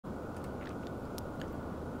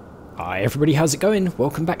Hi everybody, how's it going?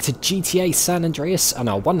 Welcome back to GTA San Andreas and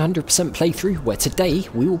our 100% playthrough, where today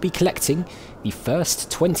we will be collecting the first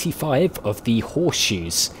 25 of the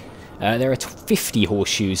Horseshoes. There are 50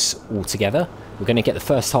 Horseshoes altogether. We're going to get the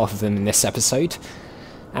first half of them in this episode.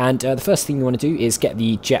 And the first thing you want to do is get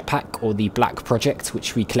the jetpack, or the black project,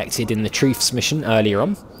 which we collected in the Truths mission earlier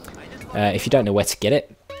on. If you don't know where to get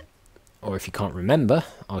it, or if you can't remember,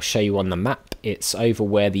 I'll show you on the map. It's over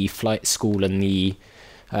where the flight school and the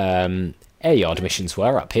air yard missions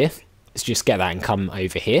were, up here. Let's just get that and come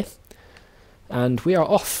over here. And we are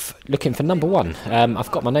off looking for number one.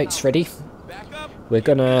 I've got my notes ready. We're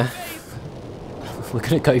gonna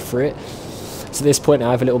go for it. So at this point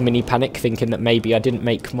I have a little mini panic, thinking that maybe I didn't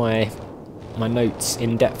make my notes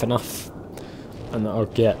in depth enough and that I'll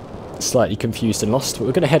get slightly confused and lost, but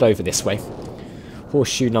we're going to head over this way.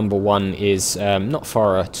 Horseshoe number one is not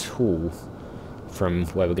far at all from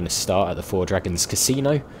where we're going to start at the Four Dragons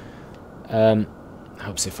Casino.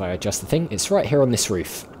 Helps if I adjust the thing. It's right here on this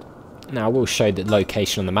roof. Now I will show the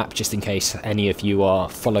location on the map just in case any of you are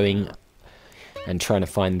following and trying to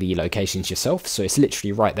find the locations yourself. So it's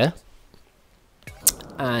literally right there.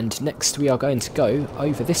 And next we are going to go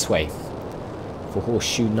over this way for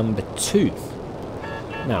Horseshoe number 2.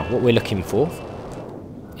 Now what we're looking for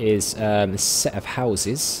is a set of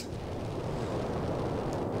houses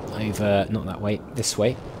over, not that way, this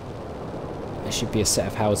way. There should be a set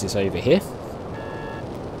of houses over here.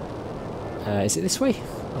 Is it this way?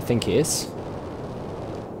 I think it is.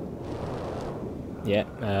 Yeah,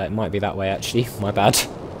 it might be that way actually, my bad.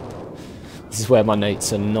 This is where my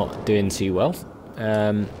notes are not doing too well.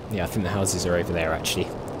 Yeah, I think the houses are over there actually.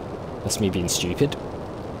 That's me being stupid.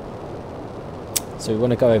 So we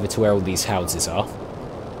want to go over to where all these houses are.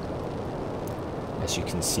 As you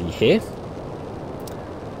can see here.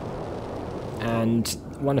 And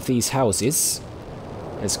one of these houses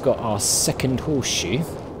has got our second horseshoe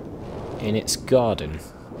in its garden.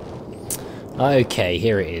 Okay,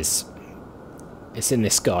 here it is. It's in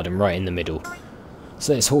this garden right in the middle.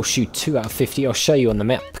 So it's Horseshoe 2 out of 50. I'll show you on the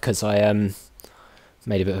map because I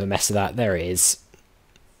made a bit of a mess of that. There it is.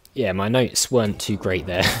 Yeah, my notes weren't too great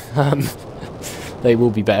there. They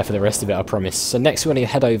will be better for the rest of it, I promise. So next we're going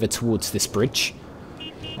to head over towards this bridge.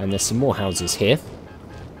 And there's some more houses here,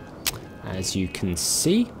 as you can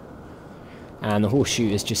see. And the horseshoe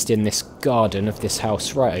is just in this garden of this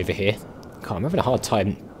house right over here. I'm having a hard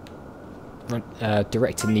time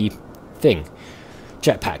directing the thing.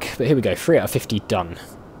 Jetpack. But here we go, 3 out of 50 done.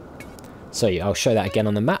 So I'll show that again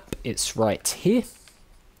on the map. It's right here.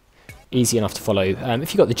 Easy enough to follow.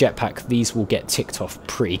 If you've got the jetpack, these will get ticked off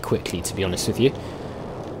pretty quickly, to be honest with you.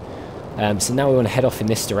 So now we want to head off in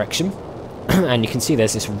this direction. And you can see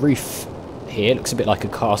there's this roof here. It looks a bit like a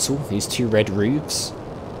castle. These 2 red roofs.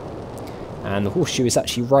 And the horseshoe is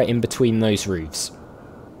actually right in between those roofs.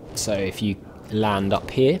 So if you land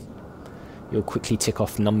up here, you'll quickly tick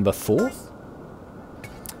off number 4.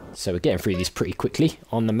 So we're getting through these pretty quickly.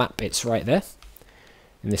 On the map, it's right there.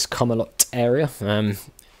 In this Camelot area.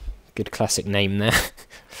 Good classic name there.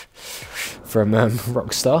 From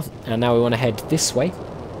Rockstar. And now we want to head this way.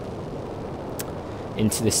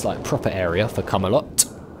 Into this like proper area for Camelot.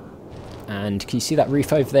 And can you see that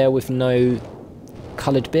roof over there with no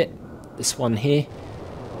coloured bit? This one here.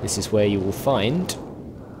 This is where you will find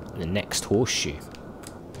the next horseshoe.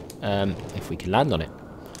 If we can land on it.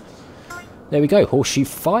 There we go, horseshoe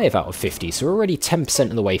 5 out of 50. So we're already 10%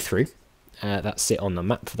 of the way through. That's it on the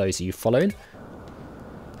map for those of you following.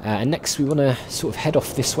 And next we want to sort of head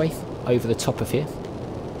off this way, over the top of here.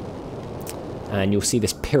 And you'll see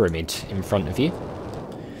this pyramid in front of you.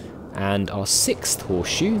 And our 6th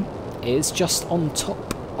horseshoe is just on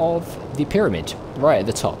top of the pyramid, right at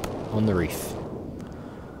the top, on the roof.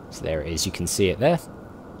 So there it is, you can see it there.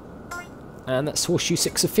 And that's horseshoe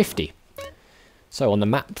 6 of 50. So on the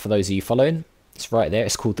map, for those of you following, it's right there.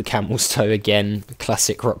 It's called the Camel's Toe again,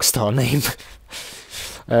 classic Rockstar name.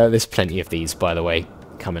 There's plenty of these, by the way,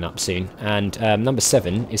 coming up soon. And number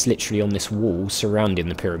 7 is literally on this wall surrounding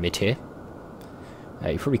the pyramid here.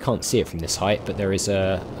 You probably can't see it from this height, but there is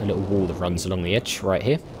a little wall that runs along the edge right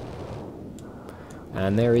here.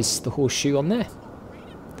 And there is the horseshoe on there.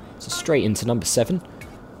 So straight into number 7.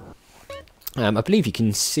 I believe you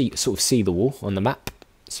can sort of see the wall on the map.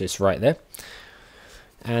 So it's right there.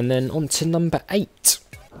 And then on to number 8.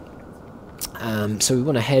 So we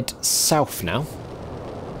want to head south now.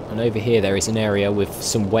 And over here there is an area with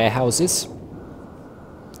some warehouses.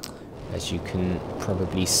 As you can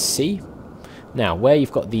probably see. Now, where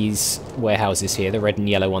you've got these warehouses here, the red and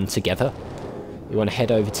yellow one together, you want to head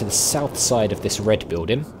over to the south side of this red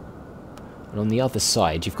building. And on the other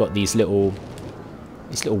side, you've got these little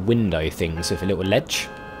these little window things with a little ledge.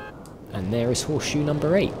 And there is horseshoe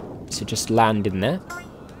number 8. So just land in there.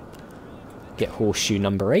 Get horseshoe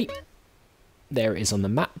number 8. There it is on the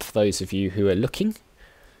map for those of you who are looking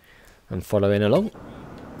and following along.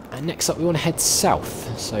 And next up we want to head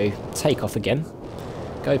south. So take off again.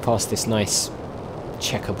 Go past this nice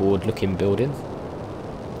checkerboard looking building.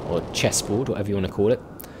 Or chessboard, whatever you want to call it.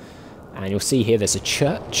 And you'll see here there's a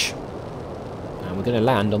church. And we're going to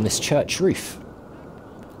land on this church roof.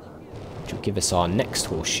 Which will give us our next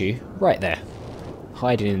horseshoe. Right there.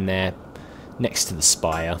 Hiding in there next to the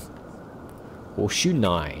spire. Horseshoe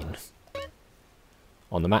 9.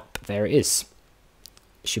 On the map, there it is.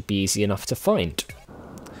 Should be easy enough to find.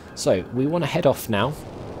 So, we want to head off now.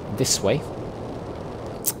 This way.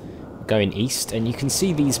 Going east. And you can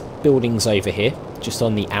see these buildings over here. Just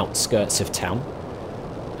on the outskirts of town.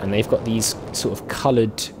 And they've got these sort of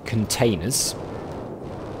coloured containers.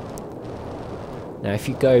 Now if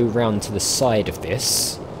you go round to the side of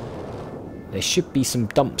this, there should be some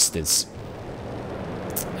dumpsters.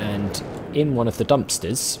 And in one of the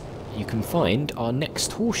dumpsters, you can find our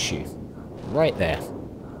next horseshoe. Right there.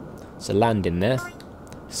 So land in there.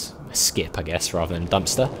 It's a skip, I guess, rather than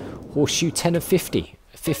dumpster. Horseshoe 10 of 50.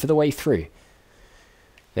 A fifth of the way through.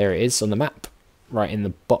 There it is on the map. Right in the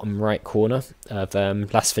bottom right corner of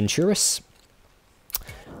Las Veturas.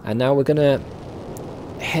 And now we're going to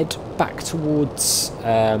head back towards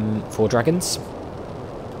Four Dragons.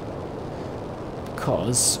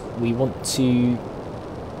 Because we want to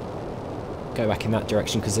go back in that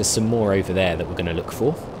direction because there's some more over there that we're going to look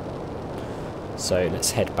for. So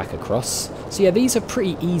let's head back across. So yeah, these are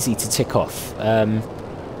pretty easy to tick off.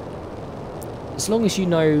 As long as you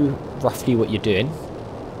know roughly what you're doing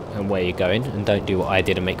and where you're going, and don't do what I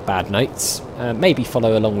did and make bad notes. Maybe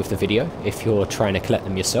follow along with the video if you're trying to collect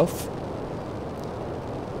them yourself.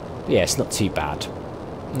 But yeah, it's not too bad.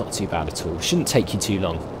 Not too bad at all. Shouldn't take you too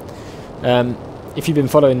long. If you've been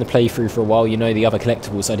following the playthrough for a while, you know the other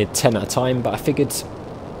collectibles I did 10 at a time, but I figured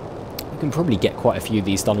you can probably get quite a few of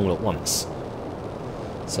these done all at once.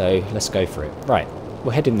 So let's go for it. Right,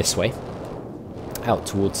 we're heading this way. Out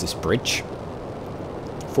towards this bridge.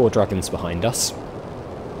 Four Dragons behind us.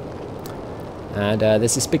 And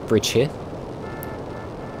there's this big bridge here.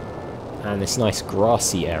 And this nice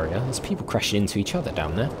grassy area. There's people crashing into each other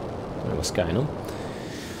down there. I don't know what's going on.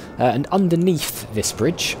 And underneath this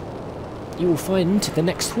bridge, you will find the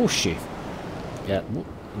next horseshoe. Yeah,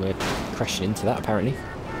 we're crashing into that apparently.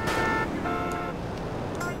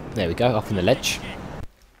 There we go, up on the ledge.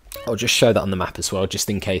 I'll just show that on the map as well, just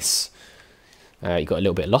in case you got a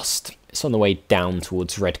little bit lost. It's on the way down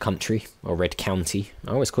towards Red Country, or Red County.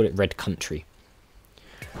 I always call it Red Country.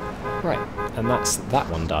 Right, and that's that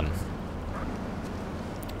one done.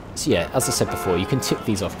 So yeah, as I said before, you can tick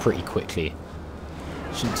these off pretty quickly.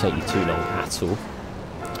 Shouldn't take you too long at all.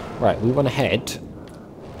 Right, we want to head.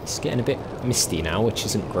 It's getting a bit misty now, which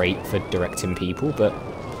isn't great for directing people, but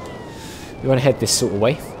we want to head this sort of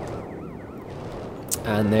way.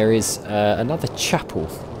 And there is another chapel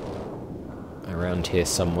around here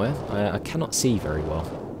somewhere. I cannot see very well.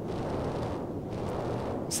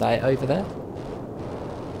 Is that it over there?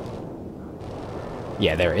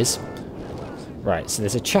 Yeah, there it is. Right, so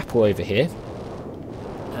there's a chapel over here.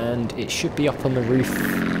 And it should be up on the roof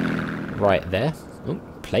right there. Oh,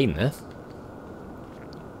 plane there.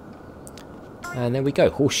 And there we go,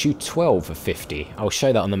 horseshoe 12 of 50. I'll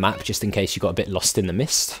show that on the map just in case you got a bit lost in the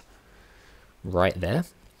mist. Right there.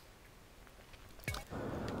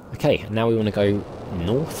 Okay, now we want to go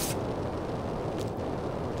north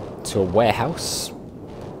to a warehouse.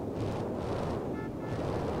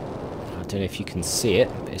 I don't know if you can see it,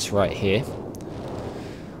 but it's right here.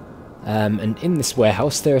 And in this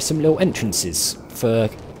warehouse there are some little entrances for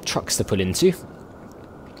trucks to pull into.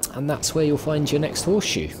 And that's where you'll find your next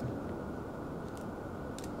horseshoe.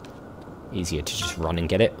 Easier to just run and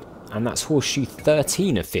get it. And that's horseshoe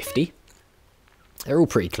 13 of 50. They're all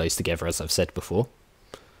pretty close together, as I've said before.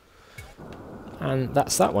 And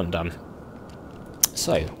that's that one done.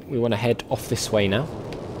 So, we want to head off this way now.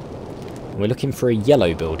 We're looking for a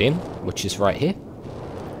yellow building, which is right here.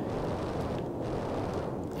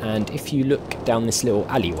 And if you look down this little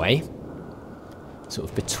alleyway, sort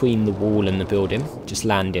of between the wall and the building, just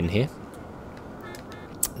land in here,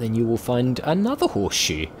 then you will find another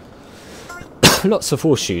horseshoe. Lots of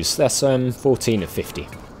horseshoes. That's 14 of 50.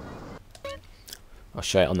 I'll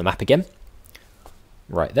show it on the map again.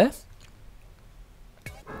 Right there.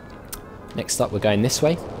 Next up, we're going this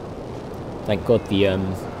way. Thank God the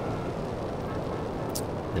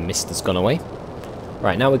mist has gone away.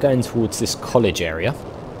 Right, now we're going towards this college area.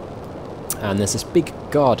 And there's this big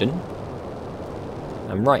garden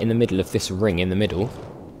And right in the middle of this ring in the middle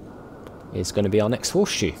is going to be our next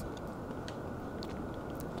horseshoe.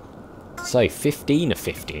 So 15 of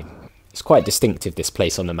 50. It's quite distinctive, this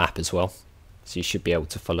place on the map as well. So you should be able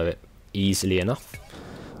to follow it easily enough.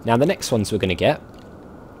 Now the next ones we're going to get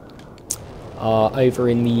are over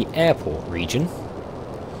in the airport region.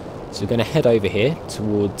 So we're going to head over here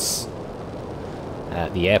towards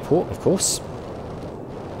the airport, of course.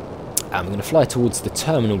 And we're going to fly towards the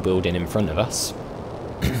terminal building in front of us,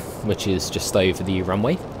 which is just over the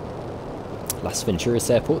runway. Las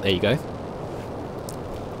Veturas Airport, there you go.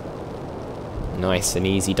 Nice and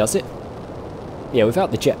easy does it. Yeah,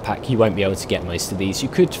 without the jetpack you won't be able to get most of these. You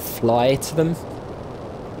could fly to them,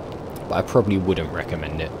 but I probably wouldn't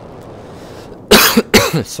recommend it.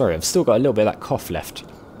 Sorry, I've still got a little bit of that cough left.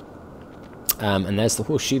 And there's the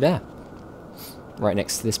horseshoe there, right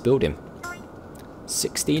next to this building.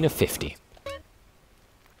 16 of 50.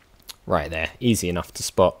 Right there, easy enough to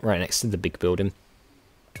spot, right next to the big building.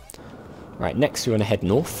 Right, next we want to head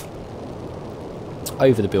north,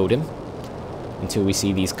 over the building, until we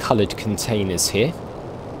see these coloured containers here,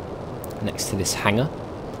 next to this hangar.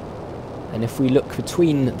 And if we look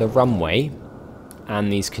between the runway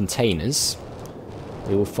and these containers,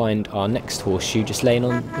 we will find our next horseshoe just laying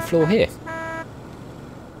on the floor here.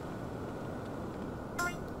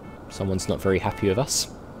 Someone's not very happy with us.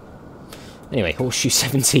 Anyway, horseshoe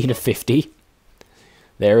 17 of 50.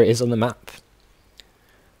 There it is on the map.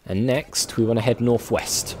 And next we want to head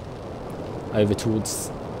northwest, over towards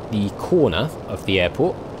the corner of the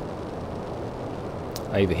airport.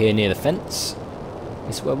 Over here near the fence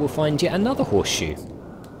is where we'll find yet another horseshoe.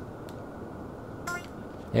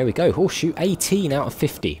 There we go, horseshoe 18 out of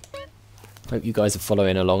 50. Hope you guys are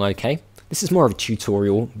following along okay. This is more of a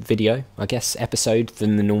tutorial video, I guess, episode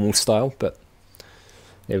than the normal style, but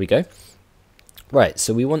there we go. Right,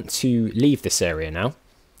 so we want to leave this area now,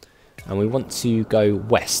 and we want to go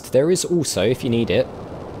west. There is also, if you need it,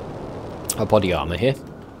 a body armour here.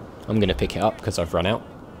 I'm going to pick it up because I've run out.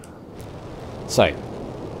 So,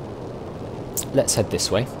 let's head this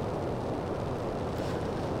way.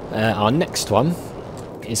 Our next one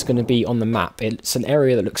is going to be on the map. It's an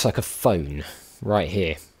area that looks like a phone, right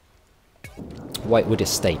here. Whitewood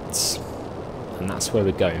Estates. And that's where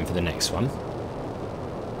we're going for the next one.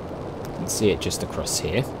 You can see it just across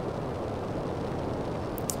here.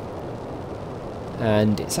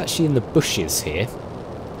 And it's actually in the bushes here.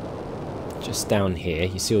 Just down here,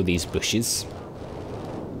 you see all these bushes.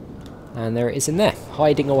 And there it is in there,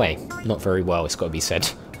 hiding away. Not very well, it's got to be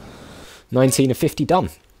said. 19 of 50 done.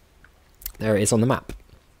 There it is on the map.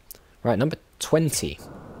 Right, number 20.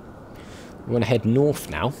 We want to head north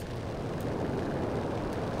now.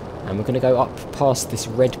 And we're going to go up past this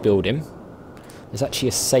red building. There's actually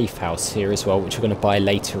a safe house here as well, which we're going to buy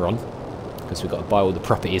later on, because we've got to buy all the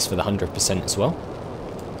properties for the 100% as well.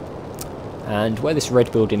 And where this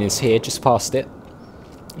red building is here, just past it,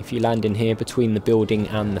 if you land in here between the building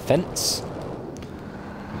and the fence,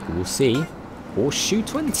 you will see Horseshoe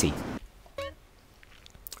 20.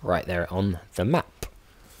 Right there on the map.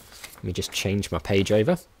 Let me just change my page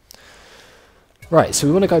over. Right, so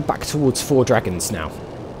we want to go back towards Four Dragons now,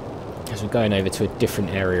 as we're going over to a different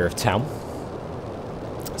area of town.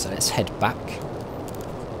 So let's head back.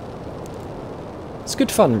 It's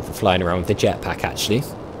good fun flying around with the jetpack, actually.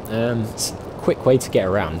 It's a quick way to get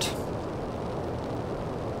around.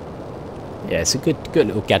 Yeah, it's a good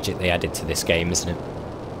little gadget they added to this game, isn't it?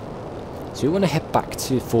 So we want to head back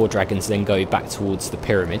to Four Dragons, then go back towards the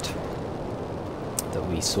pyramid that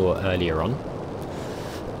we saw earlier on.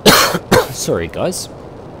 Sorry, guys.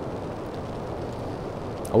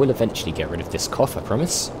 I will eventually get rid of this cough, I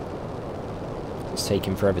promise. It's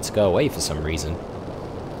taking forever to go away for some reason.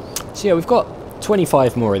 So yeah, we've got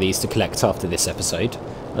 25 more of these to collect after this episode.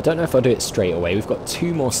 I don't know if I'll do it straight away. We've got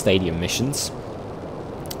 2 more stadium missions.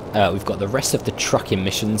 We've got the rest of the trucking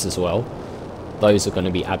missions as well. Those are going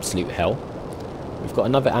to be absolute hell. We've got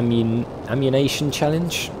another ammunition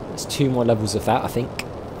challenge. There's 2 more levels of that, I think.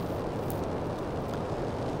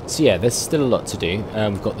 So yeah, there's still a lot to do.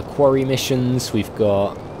 We've got the quarry missions. We've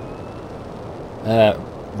got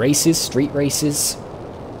races, street races.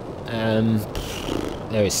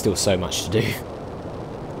 There is still so much to do.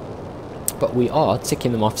 But we are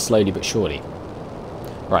ticking them off slowly but surely.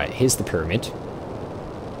 Right, here's the pyramid.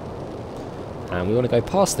 And we want to go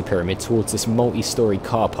past the pyramid towards this multi-storey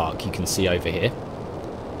car park you can see over here.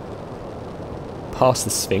 Past the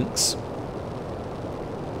Sphinx.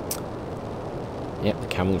 Yep, the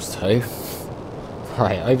camel's toe.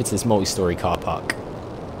 Right, over to this multi-storey car park.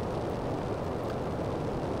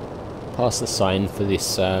 Past the sign for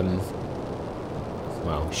this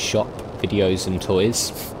well, shop, videos and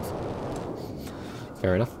toys.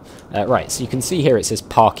 Fair enough. Right, so you can see here it says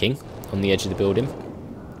parking on the edge of the building.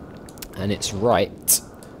 And it's right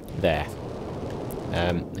there.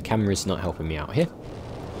 The camera's not helping me out here.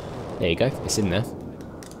 There you go, it's in there.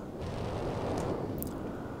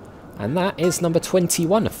 And that is number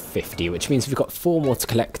 21 of 50, which means we've got 4 more to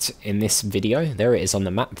collect in this video. There it is on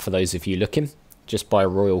the map for those of you looking, just by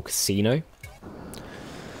Royal Casino.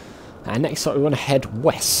 And next up we want to head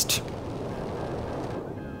west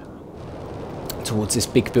towards this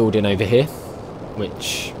big building over here,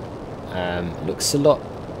 which looks a lot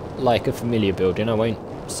like a familiar building. I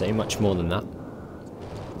won't say much more than that.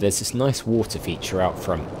 There's this nice water feature out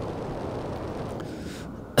front.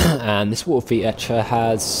 And this water feature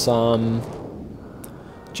has some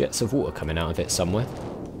jets of water coming out of it somewhere.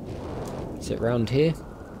 Is it round here?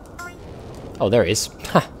 Oh, there it is.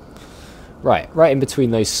 Right in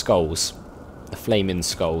between those skulls. The flaming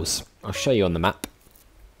skulls. I'll show you on the map.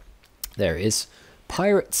 There it is.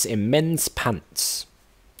 Pirates in Men's Pants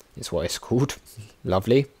is what it's called.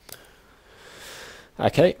 Lovely.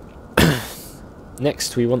 Okay.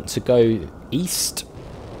 Next we want to go east.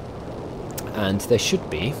 And there should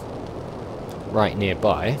be, right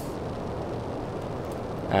nearby,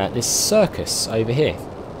 this circus over here.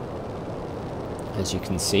 As you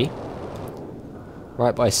can see.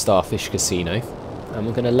 Right by Starfish Casino. And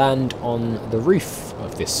we're going to land on the roof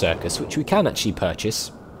of this circus, which we can actually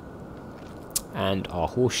purchase. And our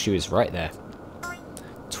horseshoe is right there.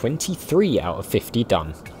 23 out of 50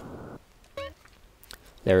 done.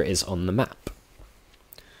 There it is on the map.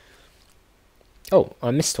 Oh,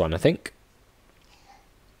 I missed one, I think.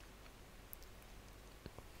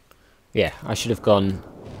 Yeah, I should have gone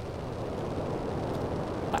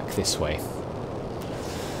back this way.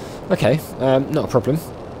 Okay, not a problem.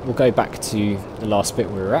 We'll go back to the last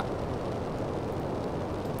bit we were at.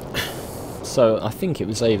 So, I think it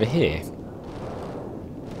was over here.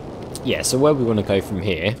 Yeah, so where we want to go from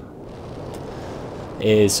here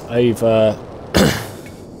is over...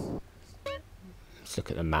 Let's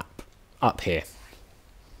look at the map. Up here.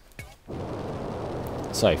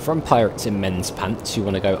 So, from Pirates in Men's Pants, you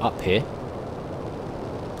want to go up here.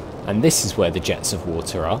 And this is where the jets of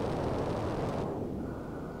water are.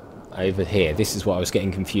 Over here. This is what I was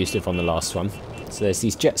getting confused with on the last one. So there's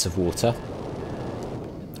these jets of water.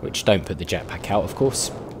 Which don't put the jetpack out, of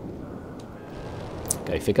course.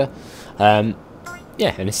 Go figure. Yeah,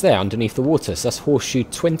 and it's there underneath the water. So that's horseshoe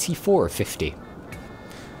 24 of 50.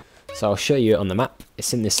 So I'll show you it on the map.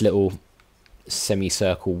 It's in this little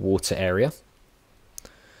semicircle water area.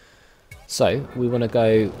 So, we want to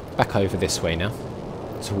go back over this way now,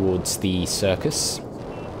 towards the circus.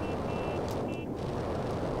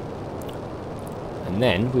 And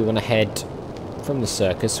then we want to head from the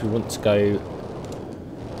circus, we want to go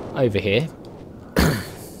over here,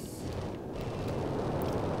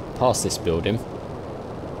 past this building.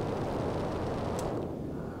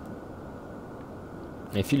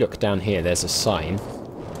 And if you look down here, there's a sign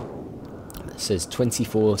that says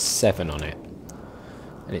 24/7 on it.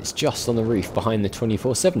 And it's just on the roof behind the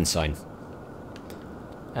 24/7 sign.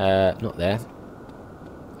 Not there.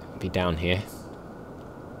 It'll be down here.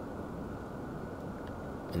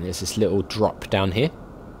 And there's this little drop down here,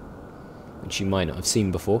 which you might not have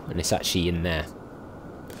seen before, and it's actually in there.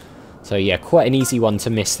 So yeah, quite an easy one to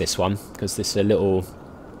miss, this one, because this is a little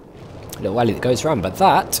alley that goes around. But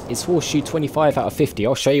that is horseshoe 25 out of 50.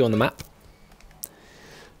 I'll show you on the map.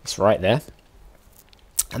 It's right there.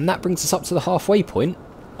 And that brings us up to the halfway point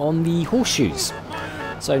on the horseshoes.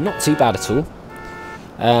 So not too bad at all.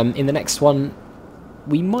 In the next one,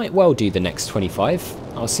 we might well do the next 25.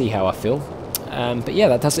 I'll see how I feel. But yeah,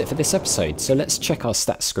 that does it for this episode. So let's check our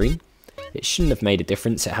stats screen. It shouldn't have made a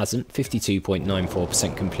difference. It hasn't.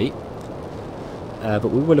 52.94% complete. But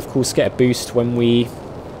we will, of course, get a boost when we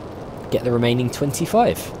get the remaining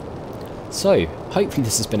 25. So hopefully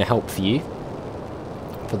this has been a help for you,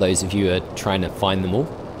 for those of you who are trying to find them all.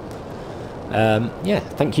 Yeah,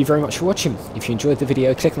 thank you very much for watching. If you enjoyed the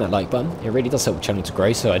video, click on that like button. It really does help the channel to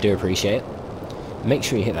grow, so I do appreciate it. Make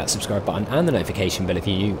sure you hit that subscribe button and the notification bell if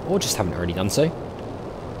you're new or just haven't already done so.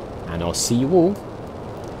 And I'll see you all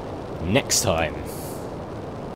next time.